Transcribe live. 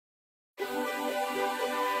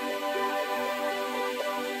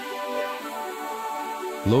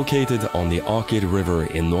Located on the Aker River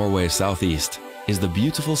in Norway's southeast is the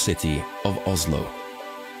beautiful city of Oslo.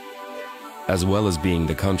 As well as being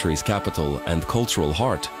the country's capital and cultural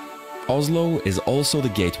heart, Oslo is also the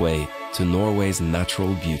gateway to Norway's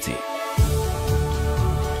natural beauty.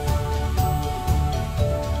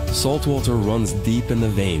 Saltwater runs deep in the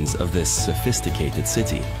veins of this sophisticated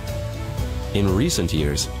city. In recent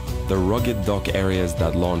years, the rugged dock areas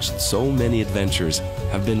that launched so many adventures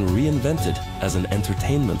have been reinvented as an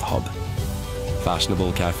entertainment hub.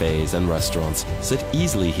 Fashionable cafes and restaurants sit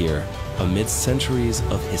easily here amidst centuries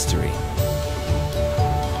of history.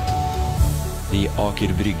 The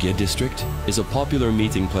Aker Brygge district is a popular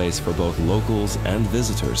meeting place for both locals and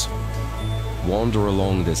visitors. Wander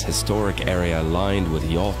along this historic area lined with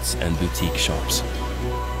yachts and boutique shops.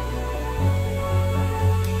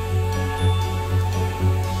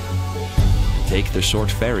 Take the short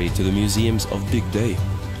ferry to the museums of Bygdøy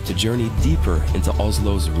to journey deeper into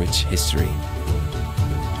Oslo's rich history.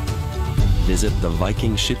 Visit the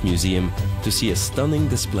Viking Ship Museum to see a stunning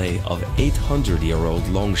display of 800-year-old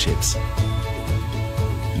longships.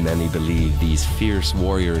 Many believe these fierce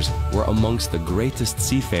warriors were amongst the greatest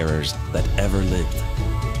seafarers that ever lived.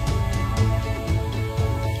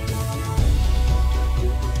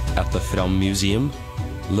 At the Fram Museum,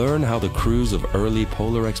 learn how the crews of early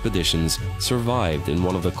polar expeditions survived in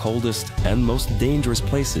one of the coldest and most dangerous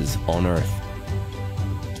places on Earth.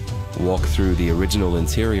 Walk through the original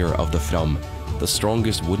interior of the Fram, the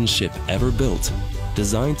strongest wooden ship ever built,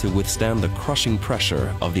 designed to withstand the crushing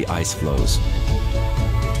pressure of the ice floes.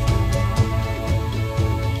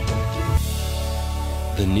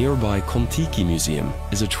 The nearby Kon-Tiki Museum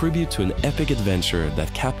is a tribute to an epic adventure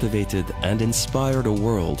that captivated and inspired a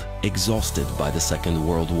world exhausted by the Second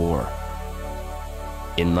World War.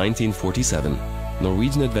 In 1947,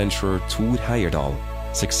 Norwegian adventurer Thor Heyerdahl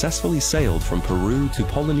successfully sailed from Peru to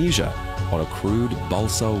Polynesia on a crude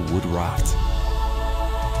balsa wood raft.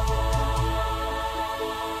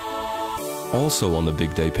 Also on the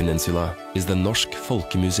Bygdøy Peninsula is the Norsk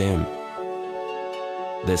Folkemuseum.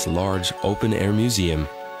 This large open-air museum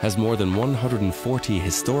has more than 140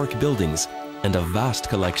 historic buildings and a vast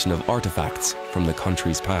collection of artifacts from the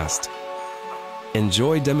country's past.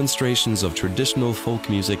 Enjoy demonstrations of traditional folk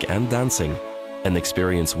music and dancing, and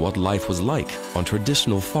experience what life was like on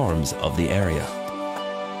traditional farms of the area.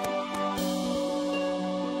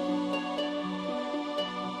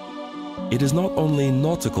 It is not only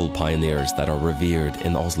nautical pioneers that are revered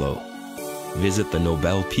in Oslo. Visit the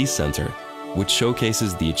Nobel Peace Center, which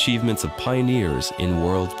showcases the achievements of pioneers in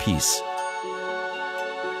world peace.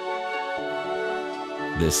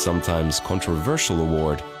 This sometimes controversial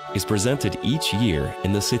award is presented each year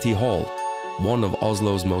in the City Hall, one of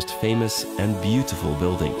Oslo's most famous and beautiful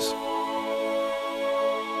buildings.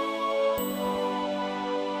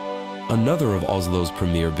 Another of Oslo's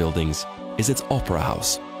premier buildings is its Opera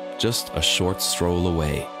House, just a short stroll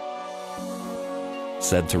away.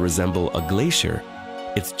 Said to resemble a glacier,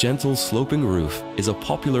 its gentle sloping roof is a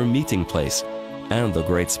popular meeting place and a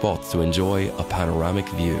great spot to enjoy a panoramic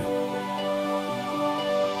view.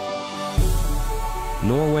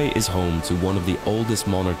 Norway is home to one of the oldest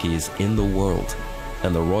monarchies in the world,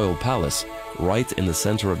 and the royal palace, right in the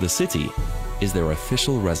center of the city, is their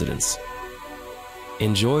official residence.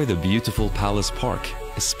 Enjoy the beautiful palace park,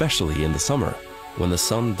 especially in the summer, when the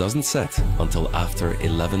sun doesn't set until after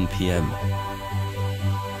 11 p.m.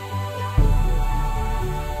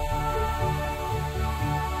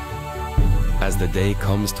 As the day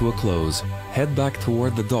comes to a close, head back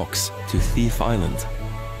toward the docks to Thief Island.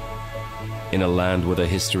 In a land with a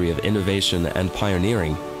history of innovation and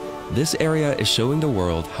pioneering, this area is showing the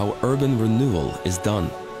world how urban renewal is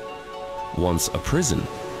done. Once a prison,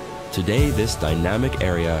 today this dynamic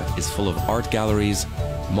area is full of art galleries,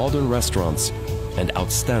 modern restaurants, and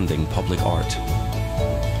outstanding public art.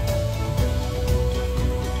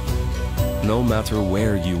 No matter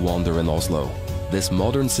where you wander in Oslo, this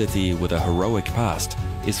modern city with a heroic past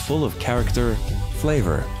is full of character,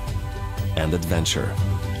 flavor, and adventure.